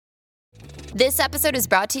This episode is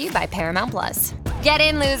brought to you by Paramount Plus. Get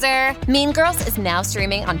in, loser! Mean Girls is now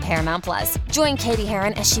streaming on Paramount Plus. Join Katie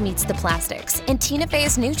Heron as she meets the plastics in Tina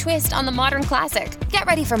Fey's new twist on the modern classic. Get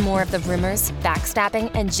ready for more of the rumors,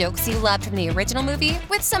 backstabbing, and jokes you loved from the original movie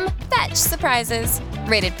with some fetch surprises.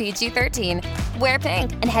 Rated PG-13. Wear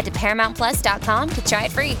pink and head to ParamountPlus.com to try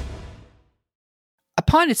it free.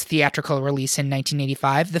 Upon its theatrical release in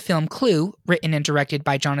 1985, the film Clue, written and directed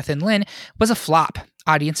by Jonathan Lynn, was a flop.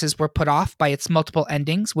 Audiences were put off by its multiple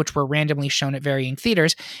endings, which were randomly shown at varying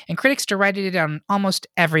theaters, and critics derided it on almost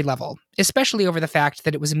every level, especially over the fact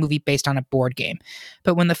that it was a movie based on a board game.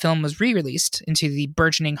 But when the film was re-released into the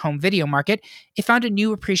burgeoning home video market, it found a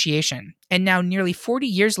new appreciation. And now, nearly 40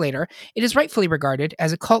 years later, it is rightfully regarded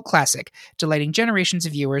as a cult classic, delighting generations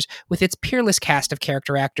of viewers with its peerless cast of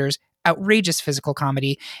character actors, outrageous physical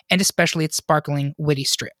comedy, and especially its sparkling, witty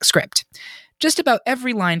script. Just about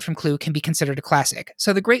every line from Clue can be considered a classic,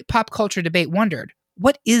 so the great pop culture debate wondered,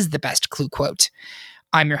 what is the best Clue quote?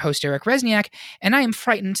 I'm your host, Eric Resniak, and I am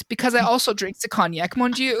frightened because I also drink the cognac,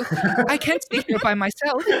 mon Dieu. I can't stay here by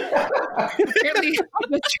myself. Apparently,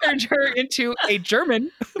 I turned her into a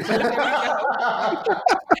German.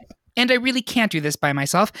 And I really can't do this by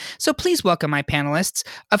myself, so please welcome my panelists.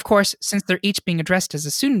 Of course, since they're each being addressed as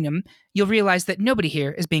a pseudonym, you'll realize that nobody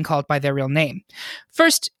here is being called by their real name.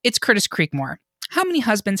 First, it's Curtis Creekmore. How many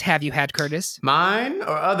husbands have you had, Curtis? Mine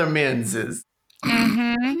or other men's?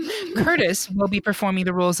 Curtis will be performing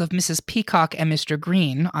the roles of Mrs. Peacock and Mr.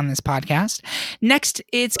 Green on this podcast. Next,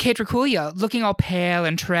 it's Kate Rakulia, looking all pale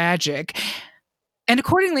and tragic. And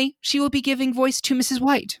accordingly, she will be giving voice to Mrs.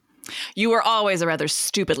 White. You were always a rather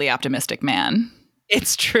stupidly optimistic man.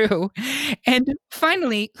 It's true. And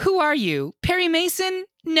finally, who are you? Perry Mason?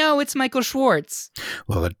 No, it's Michael Schwartz.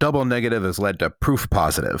 Well, a double negative has led to proof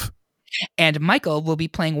positive. And Michael will be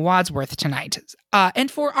playing Wadsworth tonight.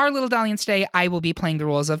 And for our little Dalians today, I will be playing the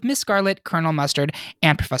roles of Miss Scarlet, Colonel Mustard,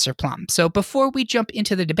 and Professor Plum. So before we jump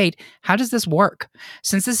into the debate, how does this work?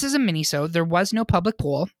 Since this is a mini-sode, there was no public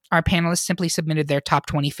poll. Our panelists simply submitted their top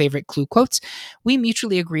 20 favorite Clue quotes. We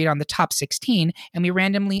mutually agreed on the top 16, and we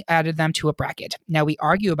randomly added them to a bracket. Now we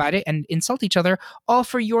argue about it and insult each other, all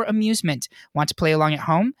for your amusement. Want to play along at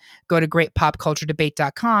home? Go to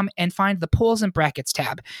greatpopculturedebate.com and find the polls and brackets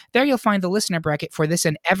tab. There you'll find the listener bracket for this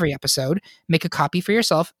and every episode. Make a copy for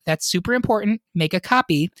yourself. That's super important. Make a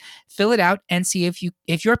copy, fill it out, and see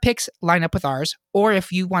if your picks line up with ours, or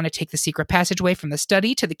if you want to take the secret passageway from the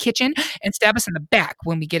study to the kitchen and stab us in the back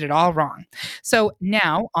when we get it all wrong. So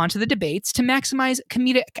now, on to the debates. To maximize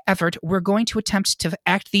comedic effort, we're going to attempt to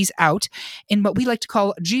act these out in what we like to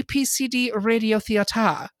call GPCD radio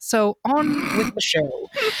theater. So on with the show.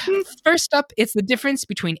 First up, it's the difference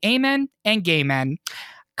between amen and gay men.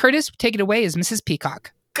 Curtis, take it away as Mrs.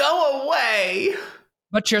 Peacock. Go away!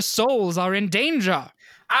 But your souls are in danger.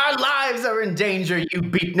 Our lives are in danger, you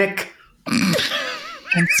beatnik.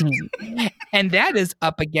 And scene. And that is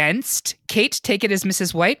up against Kate. Take it as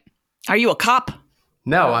Mrs. White. Are you a cop?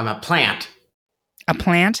 No, I'm a plant. A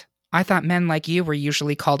plant? I thought men like you were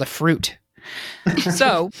usually called a fruit.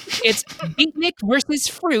 So it's beatnik versus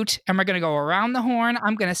fruit, and we're going to go around the horn.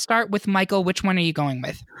 I'm going to start with Michael. Which one are you going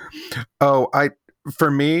with?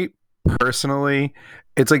 For me personally,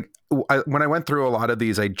 it's like when I went through a lot of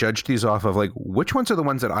these, I judged these off of like which ones are the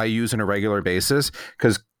ones that I use on a regular basis,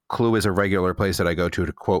 because Clue is a regular place that I go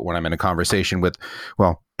to quote when I'm in a conversation with,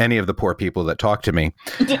 well, any of the poor people that talk to me.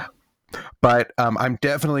 But I'm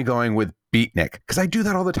definitely going with beatnik, because I do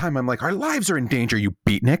that all the time. I'm like, our lives are in danger, you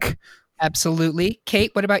beatnik. Absolutely.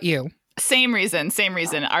 Kate, what about you? Same reason.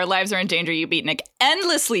 Our lives are in danger, you beatnik.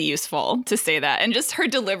 Endlessly useful to say that. And just her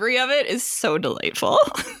delivery of it is so delightful.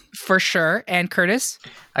 For sure. And Curtis?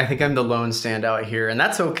 I think I'm the lone standout here, and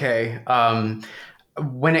that's okay.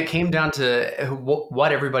 When it came down to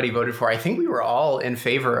what everybody voted for, I think we were all in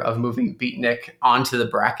favor of moving beatnik onto the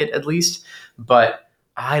bracket at least. But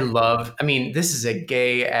this is a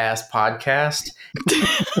gay ass podcast.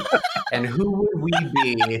 And who would we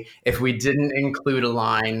be if we didn't include a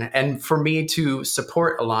line? And for me to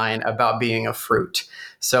support a line about being a fruit.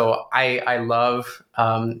 So I love,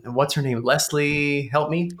 what's her name? Leslie, help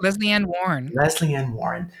me? Leslie Ann Warren. Leslie Ann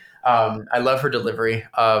Warren. I love her delivery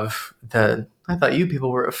of I thought you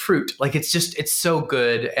people were a fruit. Like, it's so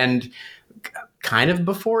good and kind of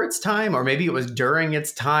before its time, or maybe it was during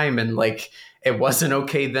its time and like it wasn't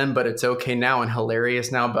okay then, but it's okay now and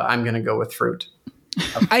hilarious now. But I'm going to go with fruit.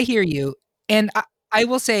 I hear you. And I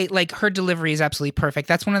will say, like, her delivery is absolutely perfect.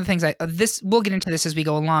 That's one of the things we'll get into this as we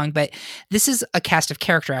go along, but this is a cast of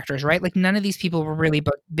character actors, right? Like, none of these people were really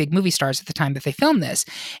big movie stars at the time that they filmed this.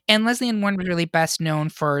 And Leslie Ann Warren was really best known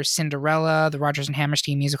for Cinderella, the Rodgers and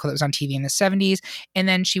Hammerstein musical that was on TV in the 70s. And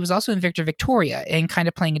then she was also in Victor Victoria and kind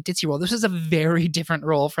of playing a ditzy role. This is a very different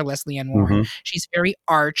role for Leslie Ann Warren. She's very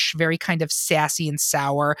arch, very kind of sassy and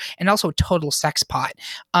sour, and also a total sex pot.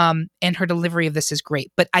 And her delivery of this is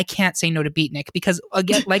great. But I can't say no to Beatnik because,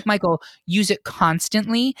 again, like Michael, use it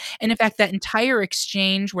constantly. And in fact, that entire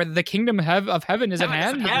exchange where the kingdom of heaven is at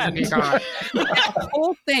hand, that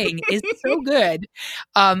whole thing is so good.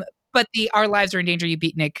 But Our Lives Are in Danger, You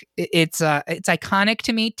Beatnik, it's iconic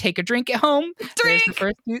to me. Take a drink at home. Drink! The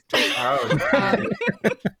first drink.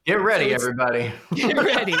 Get ready, everybody. Get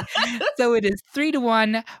ready. So it is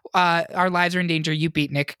 3-1. Our Lives Are in Danger, You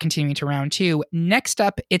Beatnik, continuing to round 2. Next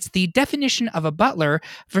up, it's the definition of a butler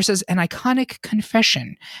versus an iconic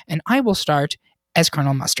confession. And I will start as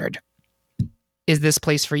Colonel Mustard. Is this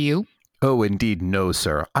place for you? Oh, indeed, no,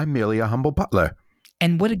 sir. I'm merely a humble butler.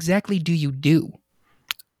 And what exactly do you do?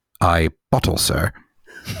 I bottle, sir.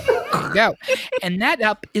 There you go. And that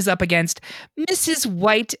is up against Mrs.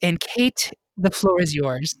 White and Kate. The floor is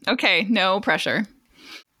yours. Okay, no pressure.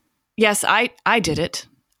 Yes, I did it.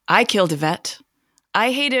 I killed Yvette.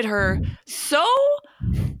 I hated her so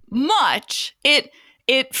much. It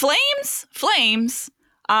flames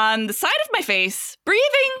on the side of my face,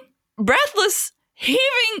 breathing, breathless,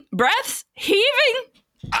 heaving, breaths, heaving.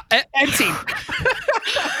 End scene.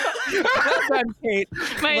 Well done, Kate.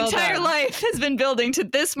 My entire life has been building to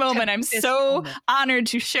this moment. I'm so honored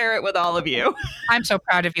to share it with all of you. I'm so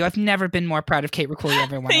proud of you. I've never been more proud of Kate Reculli,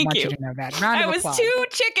 everyone. Thank I want you. to know that. Round of I was applause. too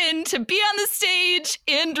chicken to be on the stage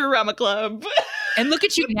in Drama Club. And look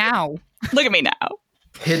at you now. Look at me now.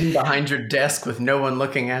 Hidden behind your desk with no one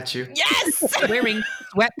looking at you. Yes! Wearing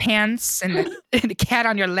sweatpants and a cat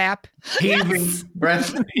on your lap. Heaving,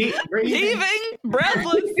 breath, Heaving,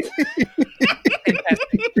 breathless.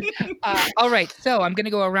 Fantastic. All right, so I'm going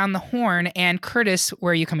to go around the horn. And Curtis,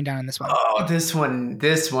 where are you coming down on this one? Oh, this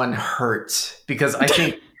one hurts because I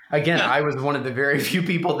think, again, I was one of the very few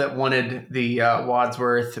people that wanted the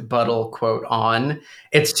Wadsworth Buttle quote on.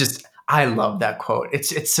 It's just, I love that quote.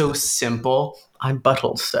 It's so simple. I'm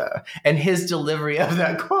Buttle, sir. And his delivery of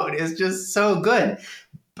that quote is just so good.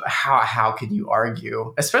 How can you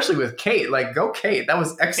argue? Especially with Kate. Like, go Kate. That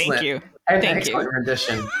was excellent. Thank you. An Thank excellent you.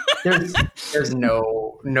 rendition. There's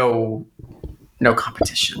no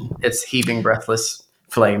competition. It's heaving, breathless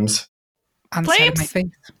flames. On the side of my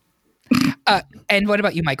face. And what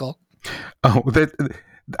about you, Michael? Oh,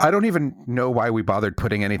 I don't even know why we bothered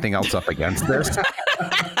putting anything else up against this.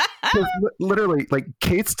 Literally, like,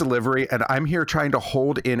 Kate's delivery, and I'm here trying to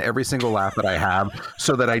hold in every single laugh that I have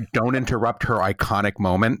so that I don't interrupt her iconic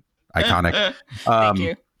moment. Iconic. Thank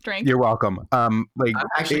you. Drink. You're welcome. Like, I'm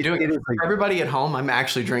actually doing it. is like, For everybody at home, I'm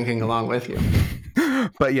actually drinking along with you.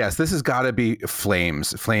 but yes, this has got to be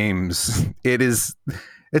flames.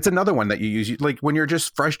 It's another one that you use. Like, when you're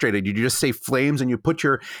just frustrated, you just say flames and you put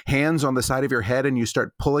your hands on the side of your head and you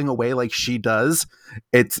start pulling away like she does.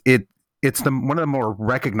 It's one of the more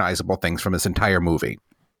recognizable things from this entire movie.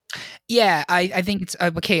 Yeah, I think it's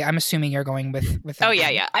okay. I'm assuming you're going with that. Oh,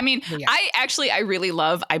 yeah. I mean, Yeah. I really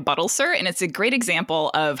love I Buttle, Sir, and it's a great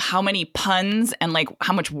example of how many puns and like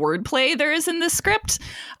how much wordplay there is in this script,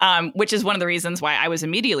 which is one of the reasons why I was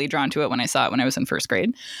immediately drawn to it when I saw it when I was in first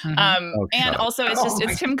grade. Mhm. And also,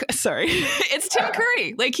 it's Tim. Sorry, it's Tim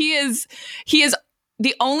Curry. Like he is.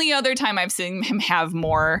 The only other time I've seen him have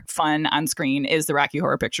more fun on screen is the Rocky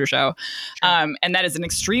Horror Picture Show. And that is an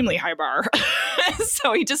extremely high bar.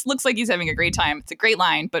 So he just looks like he's having a great time. It's a great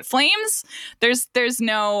line. But Flames, there's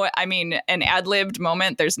no, I mean, an ad-libbed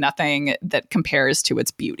moment. There's nothing that compares to its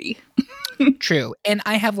beauty. True. And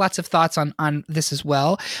I have lots of thoughts on this as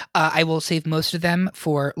well. I will save most of them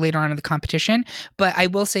for later on in the competition. But I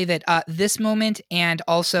will say that this moment and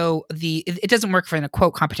also it doesn't work for in a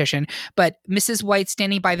quote competition, but Mrs. White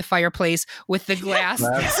standing by the fireplace with the glass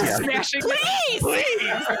smashing. Please!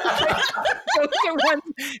 Those are ones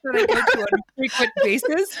that I go to on a frequent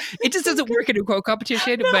basis. It just doesn't work in a quote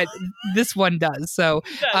competition, but this one does. So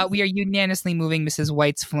we are unanimously moving Mrs.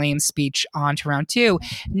 White's flame speech on to round 2.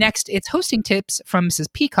 Next, it's hosting tips from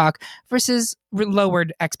Mrs. Peacock versus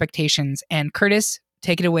lowered expectations. And Curtis,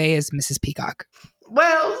 take it away as Mrs. Peacock.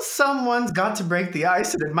 Well, someone's got to break the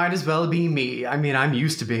ice, and it might as well be me. I mean, I'm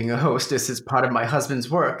used to being a hostess as part of my husband's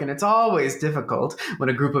work, and it's always difficult when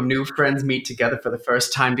a group of new friends meet together for the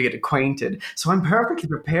first time to get acquainted. So I'm perfectly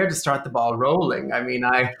prepared to start the ball rolling. I mean,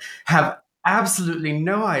 I have absolutely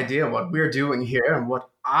no idea what we're doing here and what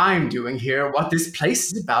I'm doing here, what this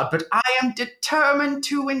place is about, but I am determined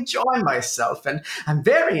to enjoy myself, and I'm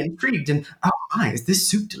very intrigued. And oh my, is this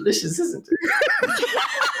soup delicious, isn't it?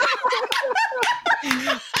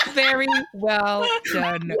 Very well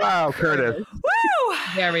done. Wow, Curtis. Woo!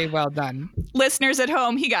 Very well done. Listeners at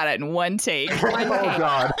home, he got it in one take. Oh,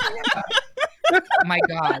 God. My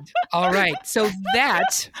God. All right. So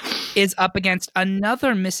that is up against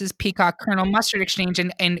another Mrs. Peacock Colonel Mustard exchange.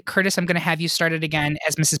 And Curtis, I'm going to have you start it again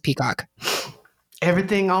as Mrs. Peacock.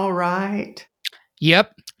 Everything all right?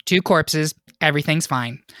 Yep. 2 corpses. Everything's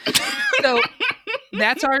fine. So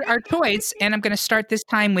that's our choice. And I'm going to start this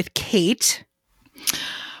time with Kate.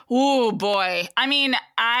 Oh boy. I mean,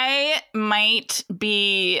 I might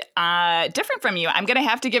be different from you. I'm going to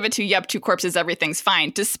have to give it to, yep, 2 corpses, everything's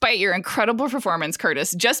fine, despite your incredible performance,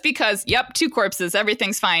 Curtis, just because, yep, 2 corpses,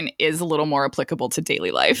 everything's fine is a little more applicable to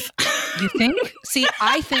daily life. You think? See,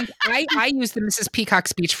 I think I use the Mrs. Peacock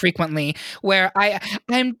speech frequently where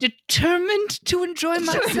I'm determined to enjoy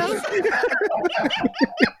myself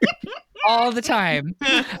all the time.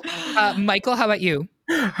 Michael, how about you?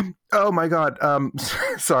 Oh my God.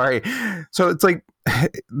 Sorry. So it's like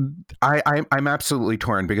I'm absolutely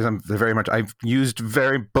torn because I've used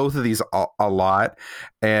both of these a lot,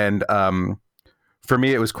 and for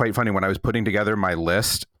me it was quite funny when I was putting together my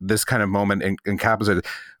list. This kind of moment encapsulated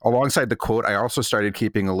alongside the quote. I also started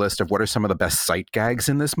keeping a list of what are some of the best sight gags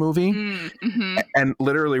in this movie, and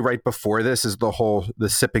literally right before this is the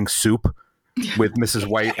sipping soup with Mrs.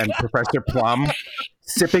 White and Professor Plum.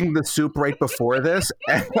 Sipping the soup right before this,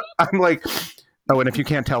 and I'm like, oh, and if you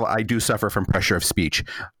can't tell, I do suffer from pressure of speech.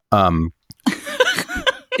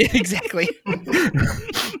 Exactly.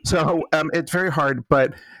 So it's very hard,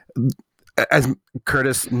 but as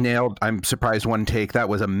Curtis nailed, I'm surprised one take. That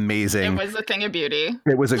was amazing. It was a thing of beauty.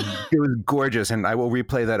 It was gorgeous, and I will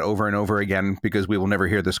replay that over and over again because we will never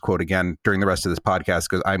hear this quote again during the rest of this podcast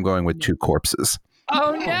because I'm going with 2 corpses.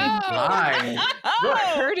 Oh no! My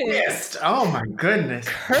Curtis. Oh my goodness.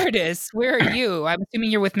 Curtis, where are you? I'm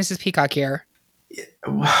assuming you're with Mrs. Peacock here.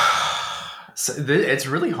 So it's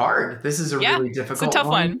really hard. This is a really difficult it's a tough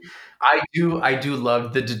one. I do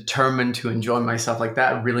love the determined to enjoy myself. Like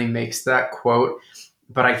that really makes that quote.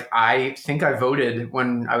 But I think I voted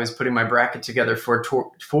when I was putting my bracket together for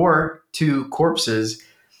 2 corpses.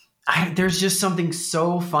 There's just something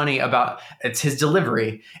so funny about it's his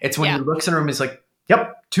delivery. It's when he looks in a room, he's like,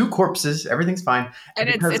 yep, 2 corpses, everything's fine. And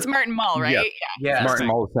it's Martin Mull, right? Yeah. Martin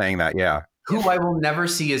Mull saying that, yeah. Who I will never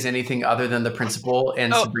see as anything other than the principal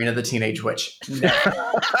in Sabrina the Teenage Witch. Never.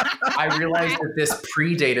 I realized that this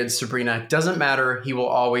predated Sabrina. Doesn't matter. He will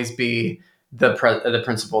always be the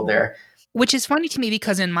principal there. Which is funny to me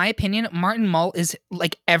because, in my opinion, Martin Mull is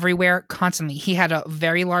like everywhere constantly. He had a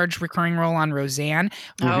very large recurring role on Roseanne.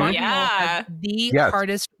 Oh, Martin Mull has the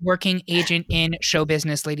hardest working agent in show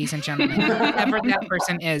business, ladies and gentlemen. Whoever that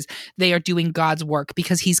person is, they are doing God's work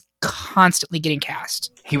because he's constantly getting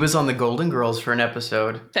cast. He was on the Golden Girls for an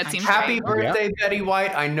episode. That seems Happy right. birthday, Betty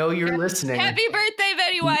White. I know you're listening. Happy birthday,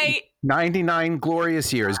 Betty White. 99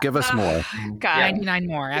 glorious years. Give us more. God. 99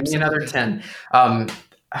 more. Absolutely. Another 10.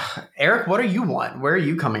 Eric, what do you want? Where are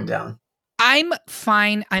you coming down? I'm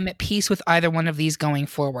fine. I'm at peace with either one of these going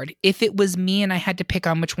forward. If it was me and I had to pick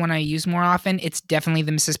on which one I use more often, it's definitely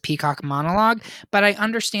the Mrs. Peacock monologue. But I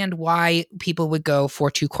understand why people would go for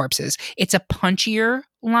 2 corpses. It's a punchier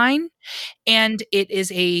line, and it is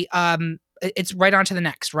it's right on to the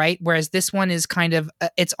next, right? Whereas this one is kind of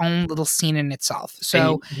its own little scene in itself.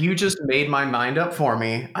 So and you just made my mind up for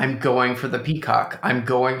me. I'm going for the Peacock. I'm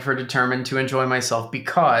going for determined to enjoy myself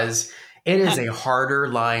because it is a harder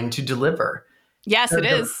line to deliver. Yes, it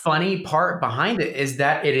is. The funny part behind it is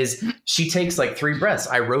that she takes like 3 breaths.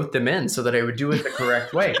 I wrote them in so that I would do it the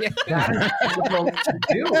correct way. That is difficult to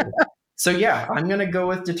do. So yeah, I'm going to go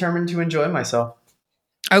with determined to enjoy myself.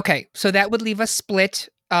 Okay, so that would leave us split.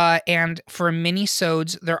 And for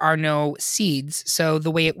mini-sodes, there are no seeds. So the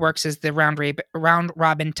way it works is the round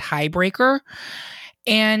robin tiebreaker.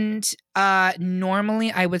 And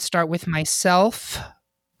normally I would start with myself.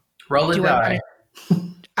 Roll a die.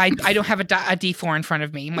 I don't have a D4 in front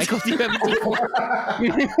of me. Michael, do you have a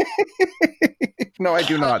D4? No, I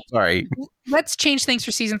do not. Sorry. Let's change things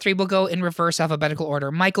for season 3. We'll go in reverse alphabetical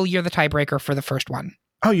order. Michael, you're the tiebreaker for the first one.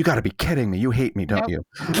 Oh, you got to be kidding me. You hate me, don't you?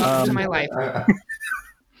 This is my life.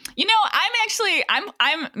 You know,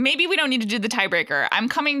 I'm maybe we don't need to do the tiebreaker. I'm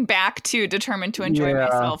coming back to determined to enjoy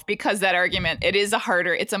myself because that argument, it is the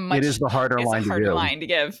harder line to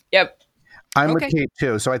give. Yep. I'm with Kate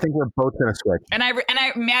too. So I think we're both going to switch. And I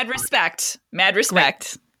mad respect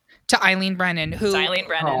to Eileen Brennan, who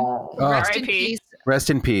Rest in peace. Rest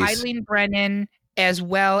in peace. Eileen Brennan as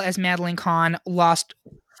well as Madeline Kahn lost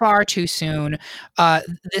far too soon.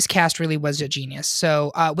 This cast really was a genius.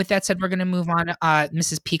 So with that said, we're going to move on.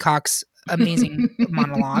 Mrs. Peacock's amazing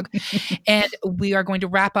monologue. And we are going to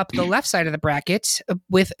wrap up the left side of the bracket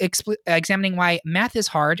with examining why math is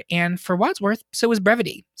hard. And for Wadsworth, so is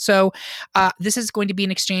brevity. So this is going to be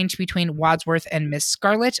an exchange between Wadsworth and Miss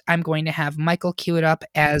Scarlet. I'm going to have Michael cue it up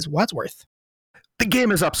as Wadsworth. The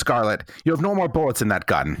game is up, Scarlet. You have no more bullets in that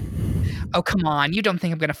gun. Oh, come on. You don't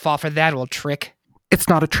think I'm going to fall for that old trick? It's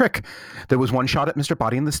not a trick. There was 1 shot at Mr.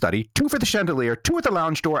 Body in the study, 2 for the chandelier, 2 at the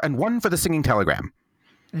lounge door, and 1 for the singing telegram.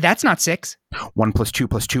 That's not 6. 1 + 2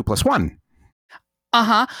 + 2 + 1.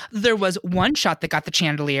 Uh-huh. There was 1 shot that got the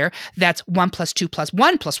chandelier. That's 1 + 2 +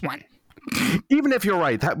 1 + 1. Even if you're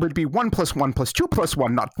right, that would be 1 + 1 + 2 +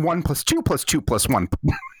 1, not 1 + 2 + 2 + 1.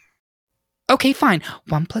 Okay, fine.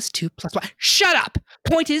 1 + 2 + 1. Shut up!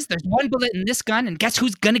 Point is, there's 1 bullet in this gun, and guess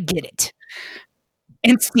who's gonna get it?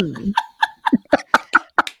 And scene.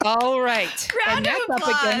 All right. Round of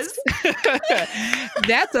applause.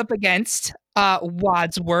 That's up against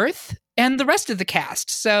Wadsworth and the rest of the cast.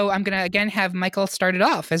 So I'm going to again have Michael start it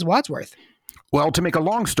off as Wadsworth. Well, to make a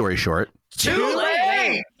long story short, Too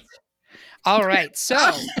late. All right. So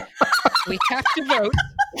we have to vote.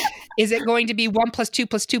 Is it going to be 1 + 2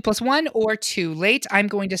 + 2 + 1 or too late? I'm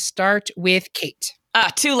going to start with Kate.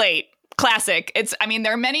 Too late. Classic.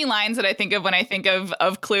 There are many lines that I think of when I think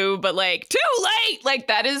of Clue, but like, too late. Like,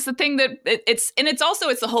 that is the thing that it's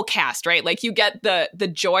the whole cast, right? Like, you get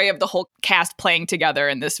the joy of the whole cast playing together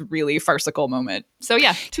in this really farcical moment. So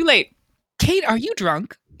yeah, too late. Kate, are you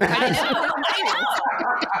drunk? You know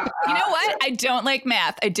what? I don't like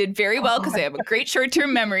math. I did very well because I have a great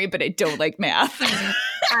short-term memory, but I don't like math.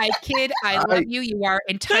 I kid. I love you. You are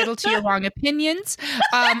entitled to your wrong opinions.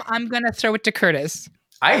 I'm going to throw it to Curtis.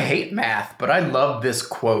 I hate math, but I love this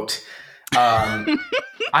quote.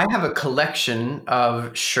 I have a collection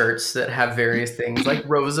of shirts that have various things like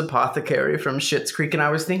Rose Apothecary from Schitt's Creek. And I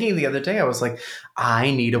was thinking the other day, I was like,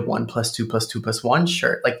 I need a 1 + 2 + 2 + 1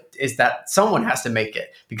 shirt. Like, is that someone has to make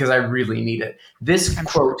it because I really need it. This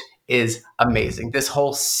quote is amazing. This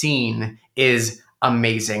whole scene is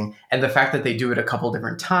amazing. And the fact that they do it a couple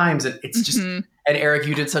different times, and it's just, and Eric,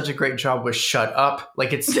 you did such a great job with shut up.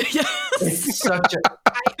 Like, it's such a,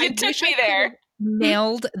 it took me there.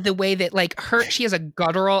 Nailed the way that she has a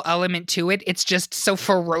guttural element to it. It's just so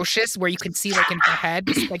ferocious where you can see in her head,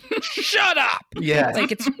 it's like, shut up. Yeah.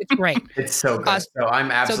 It's great. It's so good. So I'm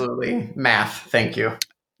absolutely math. Thank you.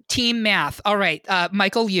 Team math. All right.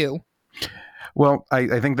 Michael, you. Well,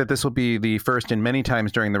 I think that this will be the first in many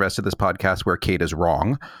times during the rest of this podcast where Kate is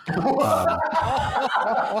wrong.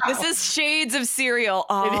 This is shades of Serial.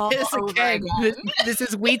 It is again. This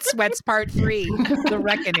is Wheat Sweats Part 3, The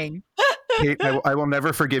Reckoning. Kate, I will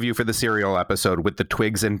never forgive you for the cereal episode with the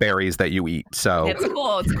twigs and berries that you eat. So it's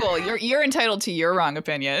cool. It's cool. You're entitled to your wrong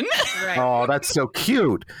opinion. Right. Oh, that's so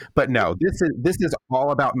cute. But no, this is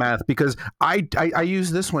all about math because I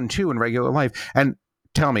use this one too in regular life. And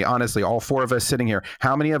tell me, honestly, all 4 of us sitting here,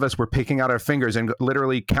 how many of us were picking out our fingers and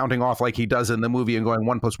literally counting off like he does in the movie and going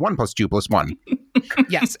 1 + 1 + 2 + 1?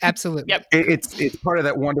 Yes, absolutely. Yep. It's part of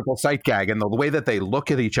that wonderful sight gag and the way that they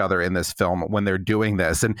look at each other in this film when they're doing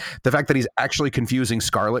this. And the fact that he's actually confusing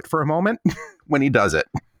Scarlet for a moment when he does it.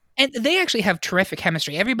 And they actually have terrific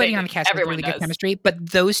chemistry. Everybody on the cast has really good chemistry,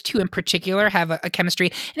 but those 2 in particular have a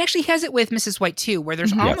chemistry. And actually has it with Mrs. White too, where they're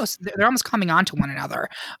almost coming on to one another.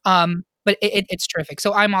 But it's terrific.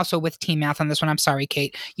 So I'm also with Team Math on this one. I'm sorry,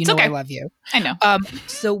 Kate. You know I love you. I know.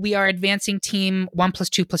 So we are advancing Team 1 +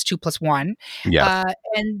 2 + 2 + 1. Yeah.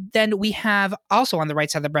 And then we have also on the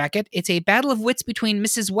right side of the bracket, it's a battle of wits between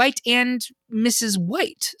Mrs. White and Mrs.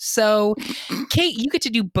 White. So, Kate, you get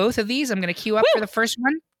to do both of these. I'm going to queue up for the first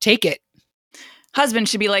one. Take it.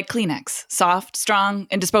 Husbands should be like Kleenex, soft, strong,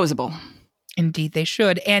 and disposable. Indeed, they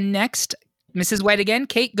should. And next, Mrs. White again.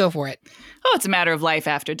 Kate, go for it. Oh, it's a matter of life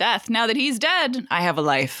after death. Now that he's dead, I have a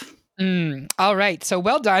life. All right. So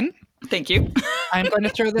well done. Thank you. I'm going to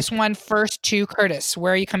throw this one first to Curtis.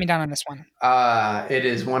 Where are you coming down on this one? It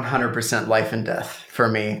is 100% life and death for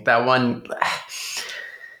me. That one,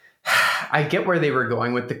 I get where they were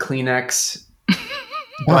going with the Kleenex,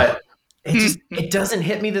 but it doesn't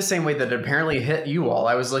hit me the same way that it apparently hit you all.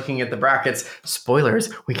 I was looking at the brackets.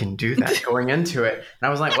 Spoilers, we can do that going into it. And I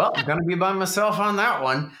was like, well, I'm going to be by myself on that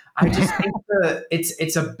one. I just think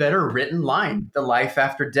it's a better written line, the life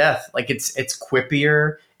after death. Like it's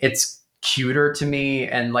quippier, it's cuter to me.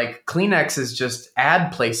 And like Kleenex is just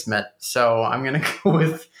ad placement. So I'm going to go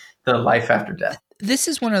with the life after death. this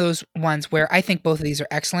is one of those ones where I think both of these are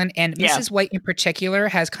excellent. And Yeah. Mrs. White in particular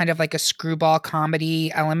has kind of like a screwball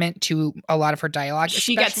comedy element to a lot of her dialogue.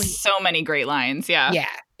 She gets so many great lines. Yeah. Yeah.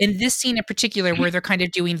 In this scene in particular, where they're kind of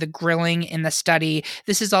doing the grilling in the study,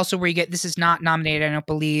 this is also where you get, this is not nominated, I don't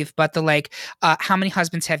believe, but the like, how many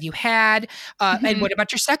husbands have you had? And what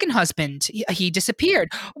about your second husband? He disappeared.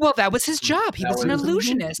 Well, that was his job. He was an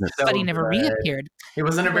illusionist, but he never reappeared. He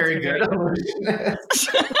wasn't a very good illusionist.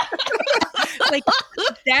 Like,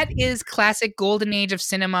 that is classic golden age of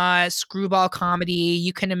cinema, screwball comedy.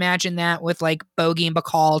 You can imagine that with like Bogey and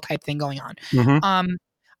Bacall type thing going on. Mhm.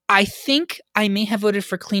 I think I may have voted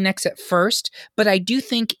for Kleenex at first, but I do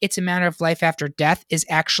think It's a Matter of Life After Death is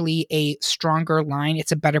actually a stronger line.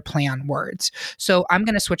 It's a better play on words. So I'm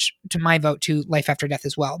going to switch to my vote to Life After Death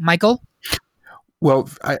as well. Michael? Well,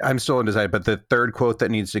 I'm still undecided, but the third quote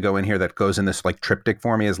that needs to go in here that goes in this like triptych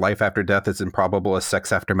for me is life after death is improbable as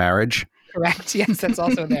sex after marriage. Correct. Yes, that's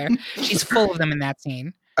also there. She's full of them in that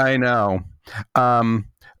scene. I know.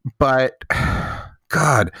 But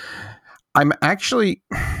God, I'm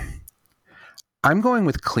going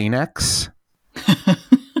with Kleenex.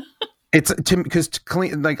 It's because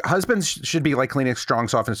like husbands should be like Kleenex, strong,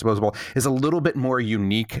 soft, and disposable is a little bit more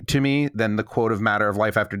unique to me than the quote of Matter of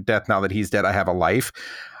Life After Death. Now that he's dead, I have a life.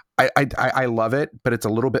 I love it, but it's a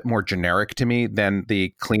little bit more generic to me than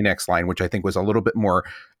the Kleenex line, which I think was a little bit more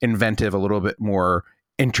inventive, a little bit more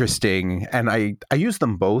interesting. And I use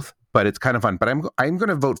them both, but it's kind of fun. But I'm going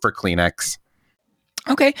to vote for Kleenex.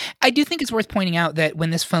 Okay. I do think it's worth pointing out that when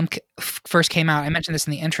this film first came out, I mentioned this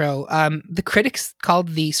in the intro, the critics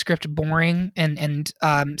called the script boring and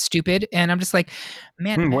stupid. And I'm just like,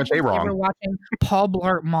 man, weren't they wrong? We're watching Paul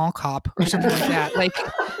Blart Mall Cop or something like that. Like,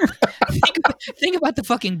 think about the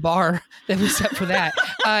fucking bar that was set for that.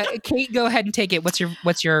 Kate, go ahead and take it. What's your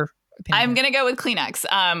opinion? I'm going to go with Kleenex.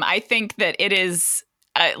 I think that it is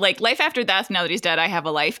like Life After Death. Now that he's dead, I have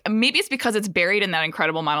a life. Maybe it's because it's buried in that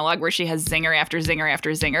incredible monologue where she has zinger after zinger after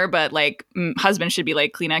zinger. But like husband should be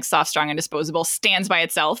like Kleenex, soft, strong, and disposable stands by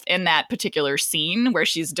itself in that particular scene where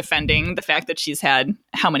she's defending the fact that she's had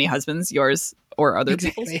how many husbands, yours or other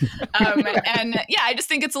people's. And yeah, I just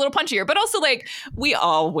think it's a little punchier. But also like we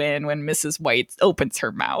all win when Mrs. White opens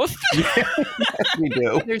her mouth. Yes, we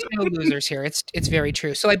do. There's no losers here. It's very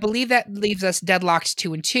true. So I believe that leaves us deadlocked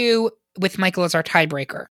 2-2. With Michael as our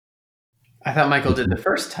tiebreaker. I thought Michael did the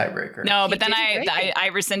first tiebreaker. No, but then I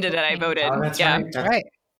rescinded it. I voted. Oh, that's yeah, right. That's right.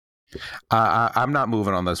 I'm not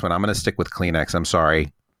moving on this one. I'm going to stick with Kleenex. I'm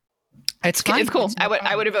sorry. It's fine. It's cool. It's no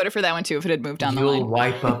I would have voted for that one too if it had moved down the You'll line.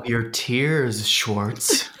 wipe up your tears,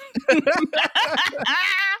 Schwartz.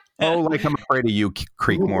 Oh, like I'm afraid of you,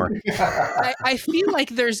 Creekmore. I feel like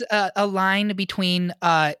there's a line between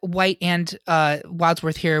White and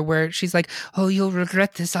Wadsworth here where she's like, "Oh, you'll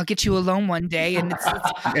regret this. I'll get you alone one day." And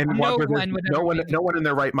And no Wadsworth one would ever no one in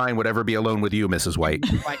their right mind would ever be alone with you, Mrs. White.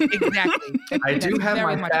 exactly. I do have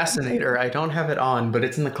Very my much- fascinator. I don't have it on, but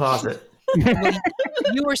it's in the closet. Well,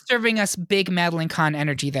 you were serving us big Madeline Kahn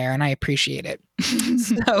energy there, and I appreciate it.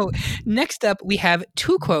 So next up, we have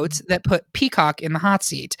two quotes that put Peacock in the hot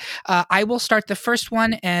seat. I will start the first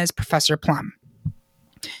one as Professor Plum.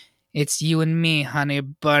 It's you and me, honey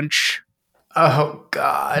bunch. Oh,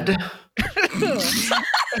 God.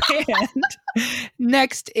 And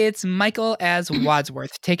next, it's Michael as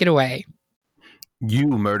Wadsworth. Take it away. You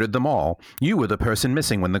murdered them all. You were the person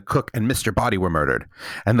missing when the cook and Mr. Body were murdered.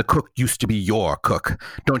 And the cook used to be your cook.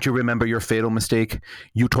 Don't you remember your fatal mistake?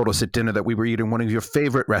 You told us at dinner that we were eating one of your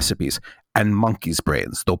favorite recipes. And monkey's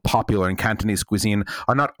brains, though popular in Cantonese cuisine,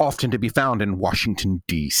 are not often to be found in Washington,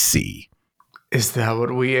 D.C. Is that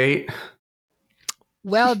what we ate?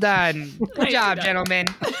 Well done. Good job, gentlemen.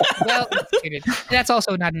 Well executed. That's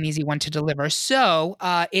also not an easy one to deliver. So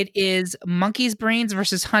it is monkey's brains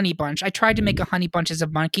versus honey bunch. I tried to make a honey bunches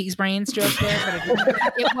of monkey's brains joke there, but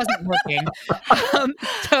it wasn't working.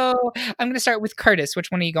 So I'm going to start with Curtis. Which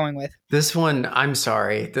one are you going with? This one, I'm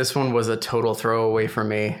sorry. This one was a total throwaway for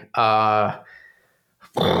me. I'm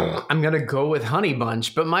going to go with Honey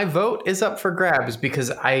Bunch, but my vote is up for grabs because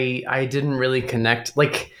I didn't really connect.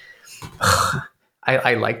 Like,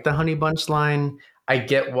 I like the Honey Bunch line. I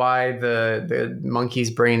get why the monkey's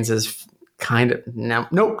brains is kind of now.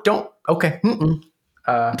 Nope, don't. Okay.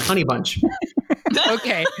 Honey Bunch.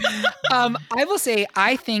 Okay. I will say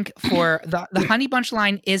I think for the Honey Bunch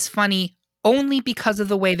line is funny only because of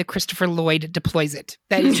the way that Christopher Lloyd deploys it.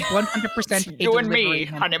 That is 100% a You and delivery me, of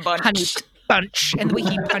him. Honey Bunch. bunch, and the way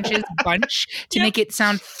he punches bunch to make it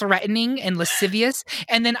sound threatening and lascivious.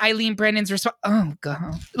 And then Eileen Brennan's response, oh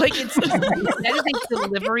god, like it's just, that is a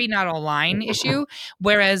delivery, not a line issue.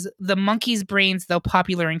 Whereas the monkey's brains, though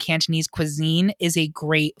popular in Cantonese cuisine, is a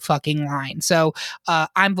great fucking line. So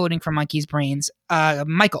I'm voting for monkey's brains.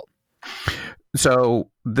 Michael. So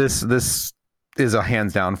this is a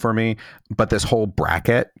hands down for me, but this whole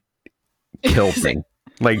bracket killed me.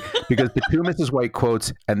 Like, because the two Mrs. White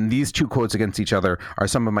quotes and these two quotes against each other are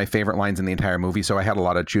some of my favorite lines in the entire movie. So I had a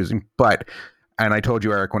lot of choosing, and I told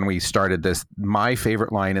you, Eric, when we started this, my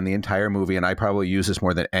favorite line in the entire movie, and I probably use this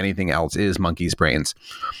more than anything else, is monkey's brains.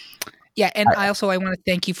 Yeah, and I want to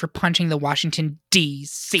thank you for punching the Washington,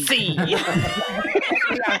 D.C.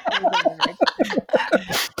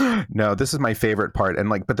 No, this is my favorite part, and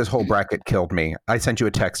but this whole bracket killed me. I sent you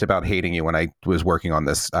a text about hating you when I was working on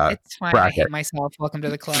this it's fine. bracket. I hate myself. Welcome to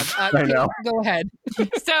the club. I know. Go ahead.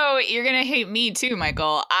 So you're gonna hate me too,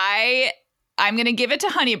 Michael. I'm gonna give it to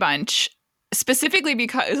Honey Bunch. Specifically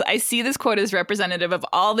because I see this quote as representative of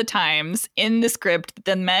all the times in the script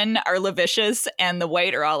the men are lascivious and the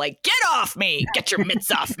white are all like, get off me, get your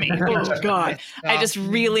mitts off me. Oh, God. I just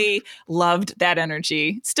really loved that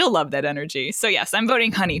energy. Still love that energy. So, yes, I'm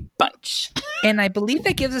voting Honey Bunch. And I believe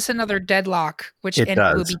that gives us another deadlock, which it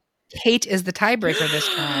does. Will be Kate is the tiebreaker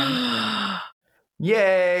this time.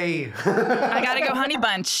 Yay! I gotta go Honey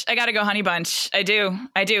Bunch. I do.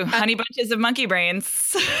 Honey Bunches of monkey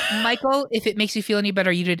brains. Michael, if it makes you feel any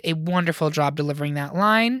better, you did a wonderful job delivering that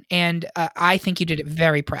line, and I think you did it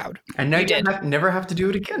very proud. And now you never have to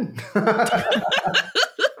do it again.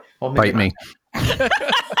 Well, Bite me.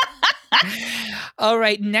 All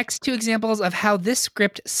right, next two examples of how this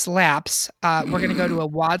script slaps. We're going to go to a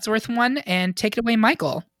Wadsworth one, and take it away,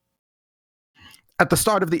 Michael. At the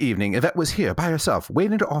start of the evening, Yvette was here by herself,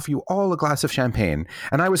 waiting to offer you all a glass of champagne,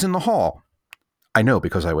 and I was in the hall. I know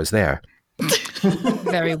because I was there.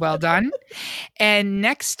 Very well done. And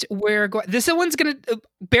next, we're going. This one's going to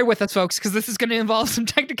bear with us, folks, because this is going to involve some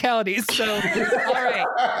technicalities. So, all right,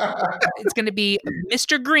 it's going to be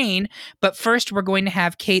Mr. Green, but first, we're going to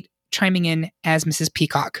have Kate chiming in as Mrs.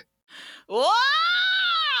 Peacock.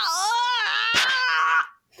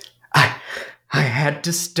 I had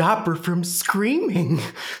to stop her from screaming.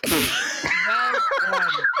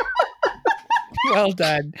 Well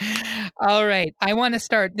done. All right. I want to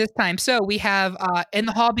start this time. So we have in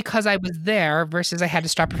the hall because I was there versus I had to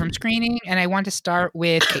stop her from screaming. And I want to start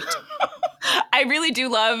with Kate. I really do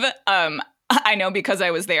love I know because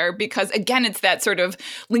I was there, because again, it's that sort of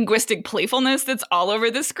linguistic playfulness that's all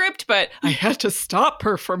over the script, but I had to stop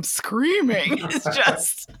her from screaming. It's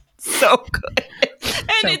just so good.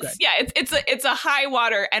 And it's a high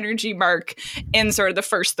water energy mark in sort of the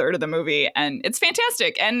first third of the movie, and it's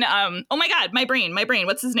fantastic. And oh my God, my brain,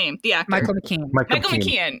 what's his name? The actor, Michael McKean. Michael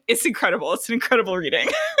McKean. It's incredible. It's an incredible reading.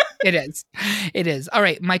 It is. All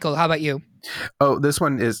right, Michael, how about you? Oh, this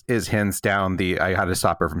one is hands down I had to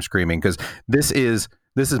stop her from screaming, because this is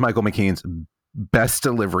Michael McKean's best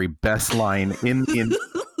delivery, best line in the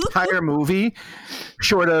entire movie,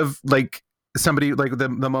 short of like somebody like the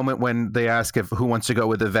moment when they ask who wants to go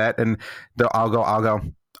with Yvette, and I'll go,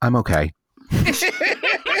 I'm okay.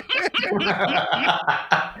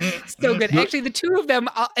 So good. Actually, the two of them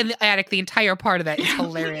in the attic, the entire part of that is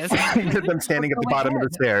hilarious. Them standing at the bottom of the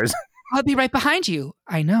stairs. I'll be right behind you.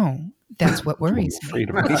 I know. That's what worries me.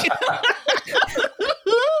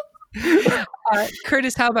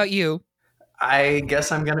 Curtis, how about you? I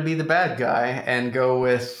guess I'm gonna be the bad guy and go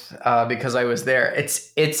with because I was there.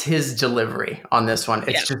 It's his delivery on this one.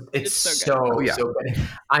 It's so good.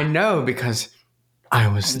 I know because I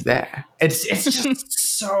was there. It's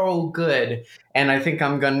just so good. And I think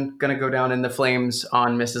I'm gonna go down in the flames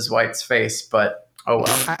on Mrs. White's face, but oh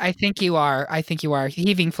well. I think you are.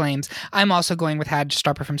 Heaving flames. I'm also going with had to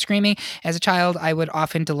stop her from screaming. As a child, I would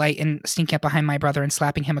often delight in sneaking up behind my brother and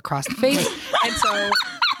slapping him across the face. And so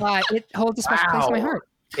it holds a special place in my heart.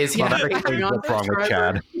 Is he what's wrong with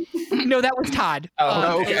Chad? No, that was Todd.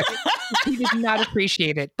 Oh, okay. He did not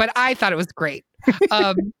appreciate it, but I thought it was great.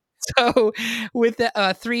 So with the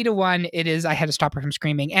 3-1, it is I had to stop her from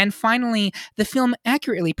screaming. And finally, the film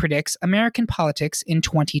accurately predicts American politics in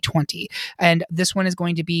 2020. And this one is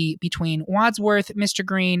going to be between Wadsworth, Mr.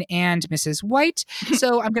 Green, and Mrs. White.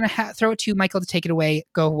 So I'm going to throw it to Michael to take it away.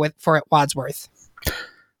 Go for it, Wadsworth.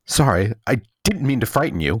 Sorry, I didn't mean to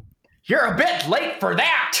frighten you. You're a bit late for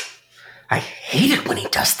that. I hate it when he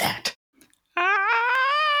does that.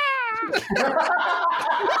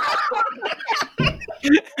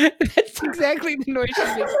 That's exactly the noise she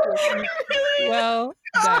makes. Well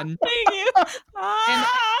done. Thank you.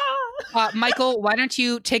 Michael, why don't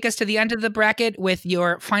you take us to the end of the bracket with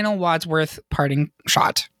your final Wadsworth parting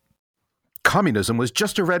shot? Communism was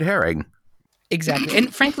just a red herring. Exactly.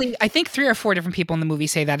 And frankly, I think 3 or 4 different people in the movie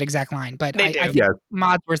say that exact line, but I think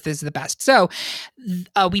Wadsworth is the best. So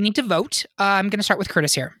we need to vote. I'm going to start with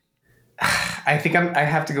Curtis here. I think I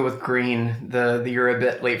have to go with Green. The you're a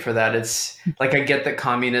bit late for that. It's like, I get that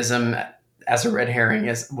communism as a red herring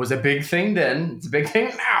was a big thing then. It's a big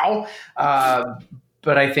thing now.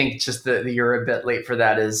 But I think just the you're a bit late for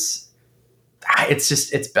that is,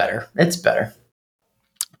 it's better. It's better.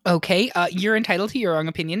 Okay, you're entitled to your own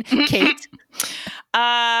opinion. Kate?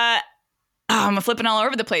 I'm flipping all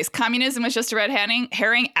over the place. Communism was just a red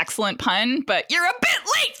herring. Excellent pun, but you're a bit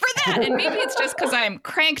late for that. And maybe it's just because I'm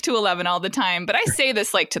cranked to 11 all the time, but I say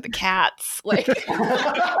this like to the cats. Like, it's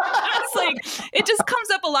like, it just comes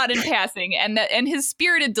up a lot in passing, and his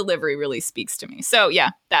spirited delivery really speaks to me. So yeah,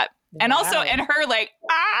 that. And also, and her like,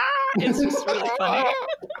 it's just really funny.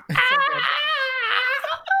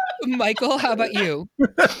 Michael, how about you?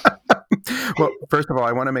 Well, first of all,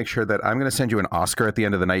 I want to make sure that I'm going to send you an Oscar at the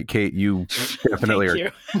end of the night, Kate. You definitely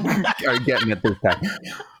are getting it this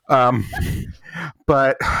time.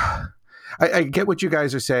 But I get what you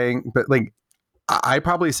guys are saying, but like, I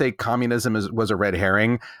probably say communism was a red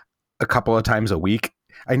herring a couple of times a week.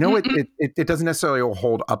 I know it doesn't necessarily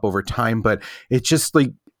hold up over time, but it's just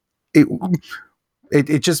like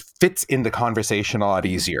it just fits in the conversation a lot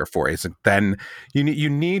easier for you. So then you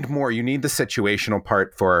need more. You need the situational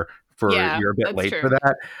part for you're a bit late for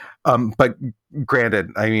that. But granted,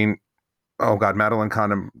 I mean, oh God, Madeline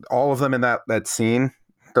Kahn, all of them in that scene,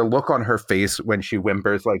 the look on her face when she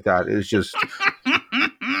whimpers like that is just,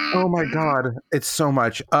 oh my God, it's so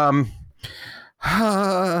much. I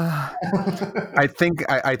think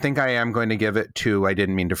I am going to give it to I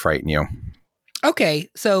Didn't Mean to Frighten You. Okay,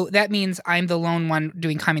 so that means I'm the lone one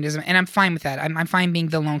doing communism, and I'm fine with that. I'm fine being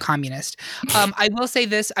the lone communist. I will say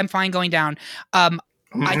this: I'm fine going down. I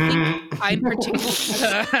think I'm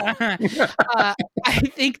I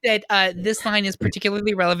think that this line is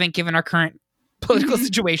particularly relevant given our current political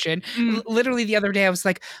situation. Literally the other day, I was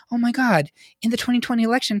like, "Oh my God! In the 2020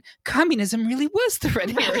 election, communism really was the red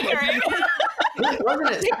herring." Wasn't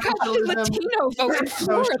it? The Latino vote in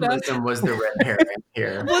Florida. Socialism was the red herring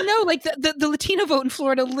here. Well, no, like the Latino vote in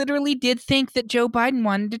Florida literally did think that Joe Biden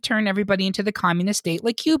wanted to turn everybody into the communist state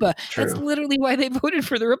like Cuba. True. That's literally why they voted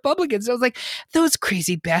for the Republicans. I was like, those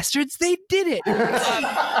crazy bastards, they did it.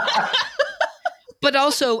 But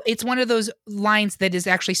also, it's one of those lines that is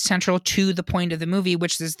actually central to the point of the movie,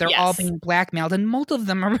 which is they're all being blackmailed, and most of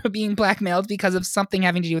them are being blackmailed because of something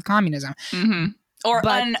having to do with communism. Mm-hmm. Or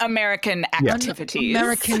un-American activities.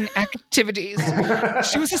 American activities.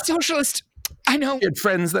 She was a socialist. I know. She had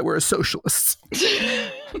friends that were socialists.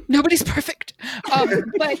 Nobody's perfect.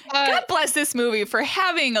 But God bless this movie for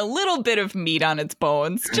having a little bit of meat on its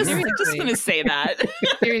bones. Just going to say that.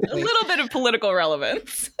 A little bit of political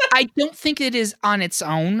relevance. I don't think it is on its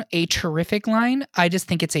own a terrific line. I just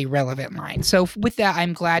think it's a relevant line. So with that,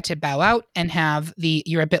 I'm glad to bow out and have the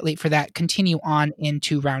You're a Bit Late for That continue on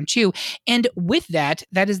into round 2. And with that,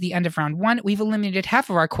 that is the end of round 1. We've eliminated half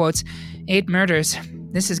of our quotes. 8 murders.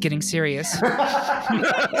 This is getting serious. We're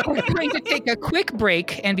going to take a quick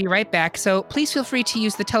break and be right back. So please feel free to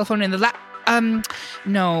use the telephone in the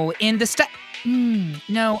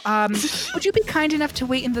would you be kind enough to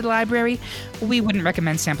wait in the library? We wouldn't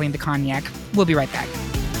recommend sampling the cognac. We'll be right back.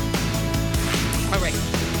 All right.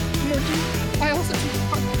 I also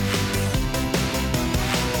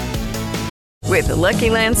With the Lucky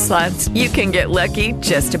Land Slots, you can get lucky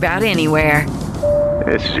just about anywhere.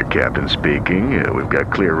 This is your captain speaking. We've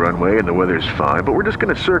got clear runway and the weather's fine, but we're just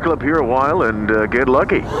going to circle up here a while and get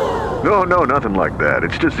lucky. No, nothing like that.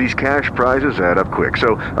 It's just these cash prizes add up quick.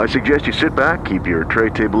 So I suggest you sit back, keep your tray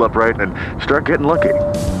table upright, and start getting lucky.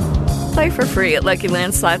 Play for free at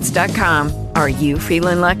LuckyLandSlots.com. Are you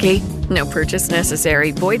feeling lucky? No purchase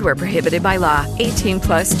necessary. Void where prohibited by law.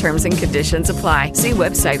 18+ terms and conditions apply. See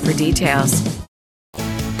website for details.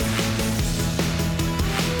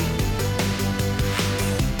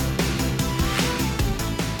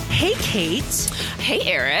 Hey, Kate. Hey,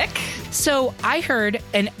 Eric. So I heard,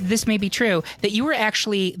 and this may be true, that you were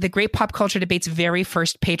actually the Great Pop Culture Debate's very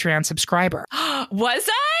first Patreon subscriber. Was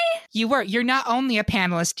I? You were. You're not only a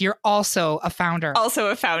panelist, you're also a founder. Also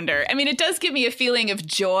a founder. I mean, it does give me a feeling of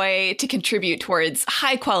joy to contribute towards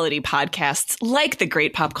high quality podcasts like The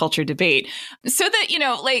Great Pop Culture Debate so that,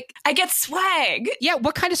 like I get swag. Yeah.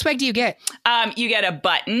 What kind of swag do you get? You get a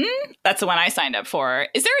button. That's the one I signed up for.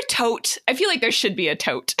 Is there a tote? I feel like there should be a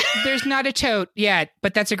tote. There's not a tote yet,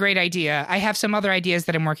 but that's a great idea. I have some other ideas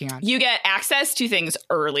that I'm working on. You get access to things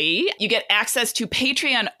early. You get access to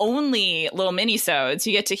Patreon only little mini-sodes.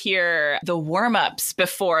 You get to hear the warm-ups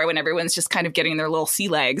before, when everyone's just kind of getting their little sea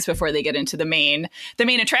legs before they get into the main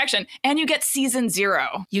attraction. And you get season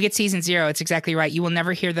 0. You get season 0. It's exactly right. You will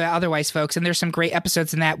never hear that otherwise, folks. And there's some great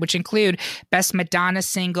episodes in that, which include Best Madonna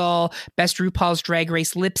Single, Best RuPaul's Drag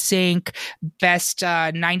Race Lip Sync, Best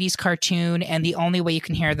 90s Cartoon. And the only way you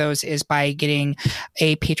can hear those is by getting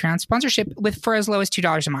a Patreon sponsorship for as low as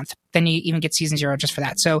 $2 a month. Then you even get season 0 just for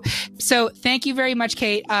that. So thank you very much,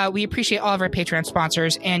 Kate. We appreciate all of our Patreon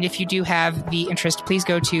sponsors. And if you do have the interest, please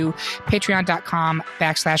go to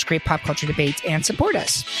patreon.com/Great Pop Culture Debate and support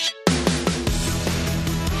us.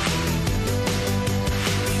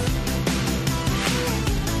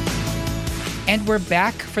 And we're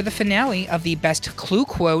back for the finale of the Best Clue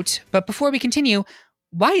Quote. But before we continue,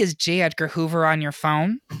 why is J. Edgar Hoover on your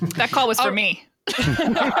phone? That call was for me.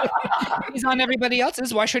 He's on everybody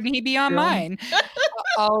else's. Why shouldn't he be on mine?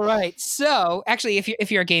 All right. So, actually,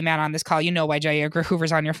 if you're a gay man on this call, you know why J. Edgar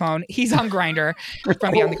Hoover's on your phone. He's on Grindr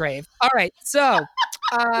from Beyond the Grave. All right. So,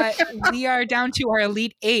 we are down to our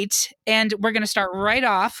Elite 8, and we're going to start right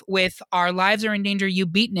off with Our Lives Are in Danger, You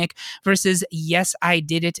Beatnik versus Yes, I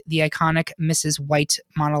Did It, the iconic Mrs. White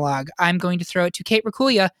monologue. I'm going to throw it to Kate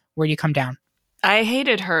Rakulia. Where do you come down? I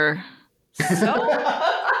hated her so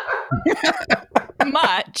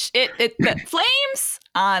much. The flames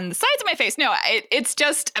on the sides of my face. No, it's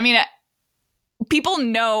just, I mean, people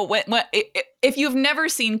know if you've never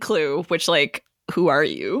seen Clue, which, like, who are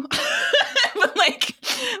you? But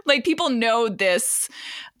like people know this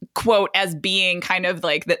quote as being kind of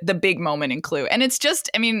like the big moment in Clue. And it's just,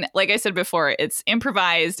 I mean, like I said before, it's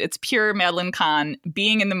improvised, it's pure Madeline Kahn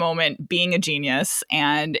being in the moment, being a genius,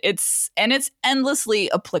 and it's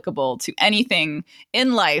endlessly applicable to anything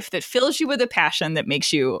in life that fills you with a passion that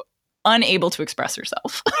makes you unable to express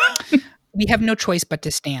yourself. We have no choice but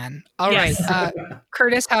to stand. All right.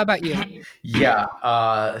 Curtis, how about you?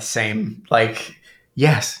 Yeah, same. Like,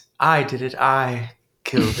 yes, I did it. I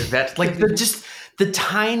killed Yvette. Like the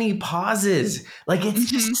tiny pauses. Like,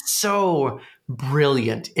 it's just so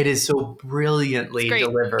brilliant. It is so brilliantly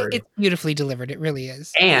delivered. It's beautifully delivered. It really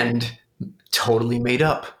is. And totally made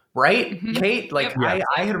up, right, Kate? Like, I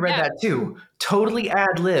had read that too. Totally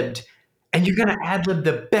ad-libbed. And you're going to ad-lib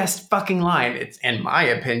the best fucking line, it's in my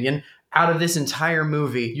opinion, out of this entire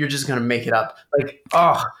movie. You're just going to make it up. Like,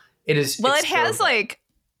 it is. Well, it has like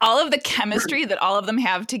all of the chemistry that all of them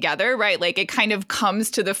have together, right? Like, it kind of comes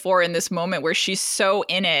to the fore in this moment where she's so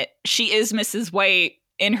in it. She is Mrs. White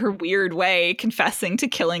in her weird way, confessing to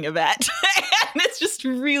killing Yvette. And it's just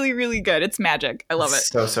really, really good. It's magic. I love it.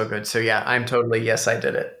 So good. So yeah, I'm totally, yes, I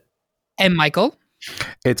did it. And Michael?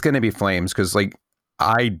 It's going to be Flames, because like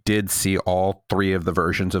I did see all 3 of the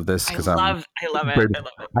versions of this because I love it.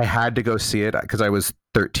 I had to go see it because I was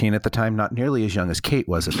 13 at the time, not nearly as young as Kate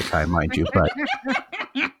was at the time, mind you. But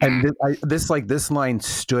and this line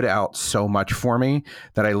stood out so much for me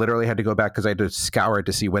that I literally had to go back because I had to scour it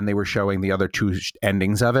to see when they were showing the other 2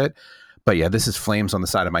 endings of it. But yeah, this is Flames on the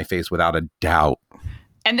side of my face without a doubt.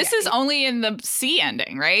 And this is only in the C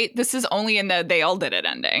ending, right? This is only in the They All Did It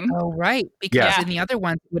ending. Oh, right. Because in the other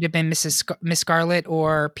one, it would have been Miss Scarlet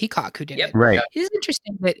or Peacock who did it. Right. It is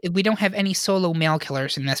interesting that we don't have any solo male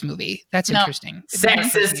killers in this movie. That's interesting.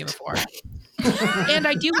 Sexist. And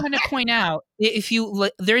I do want to point out,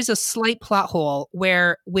 there is a slight plot hole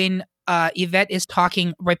where when Yvette is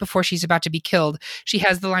talking right before she's about to be killed, she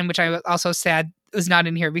has the line, which I was also sad was not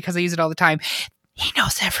in here because I use it all the time. He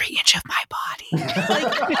knows every inch of my body.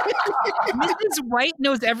 Like, Mrs. White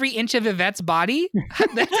knows every inch of Yvette's body.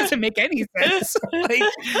 That doesn't make any sense.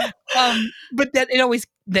 But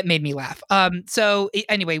that made me laugh. So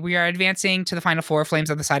anyway, we are advancing to the final 4,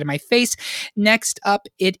 Flames on the Side of My Face. Next up,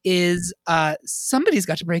 it is Somebody's